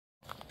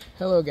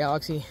Hello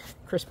Galaxy,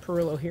 Chris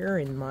Perillo here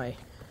in my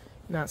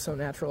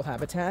not-so-natural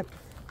habitat.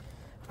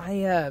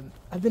 I've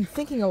been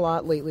thinking a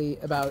lot lately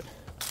about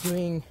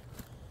doing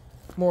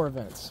more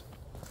events.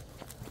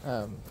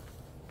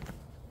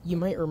 You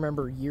might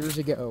remember years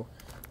ago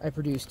I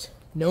produced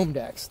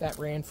Gnomedex. That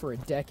ran for a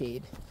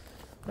decade.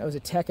 That was a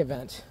tech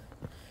event.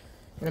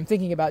 And I'm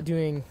thinking about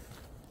doing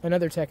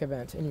another tech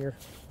event, and you're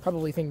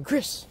probably thinking,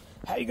 Chris,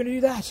 how are you going to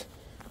do that?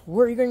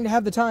 Where are you going to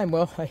have the time?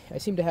 Well, I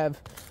seem to have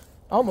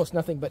almost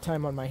nothing but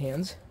time on my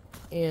hands,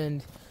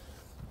 and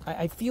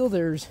I feel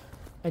there's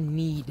a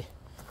need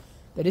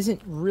that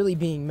isn't really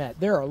being met.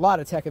 There are a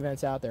lot of tech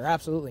events out there,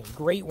 absolutely,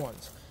 great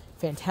ones,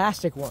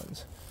 fantastic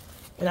ones,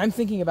 and I'm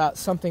thinking about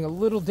something a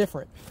little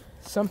different,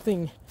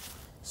 something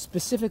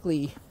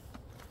specifically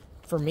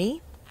for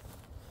me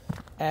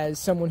as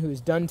someone who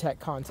has done tech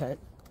content,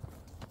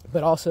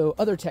 but also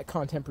other tech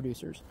content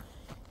producers,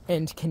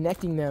 and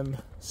connecting them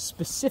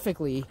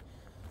specifically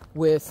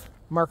with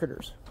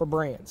marketers or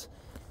brands.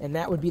 And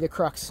that would be the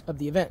crux of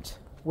the event,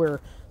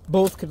 where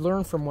both could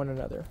learn from one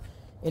another,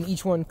 and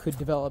each one could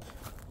develop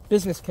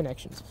business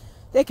connections.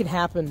 They could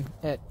happen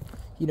at,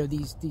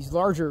 these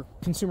larger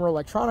consumer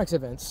electronics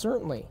events,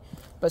 certainly,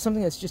 but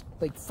something that's just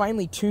like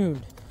finely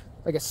tuned,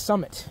 like a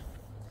summit.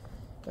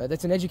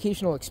 That's an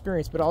educational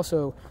experience, but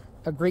also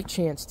a great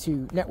chance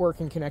to network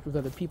and connect with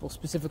other people,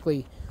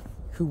 specifically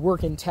who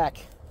work in tech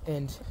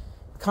and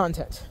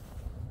content.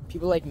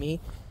 People like me,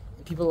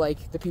 and people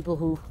like the people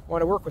who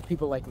want to work with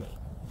people like me.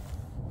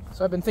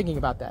 So I've been thinking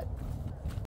about that.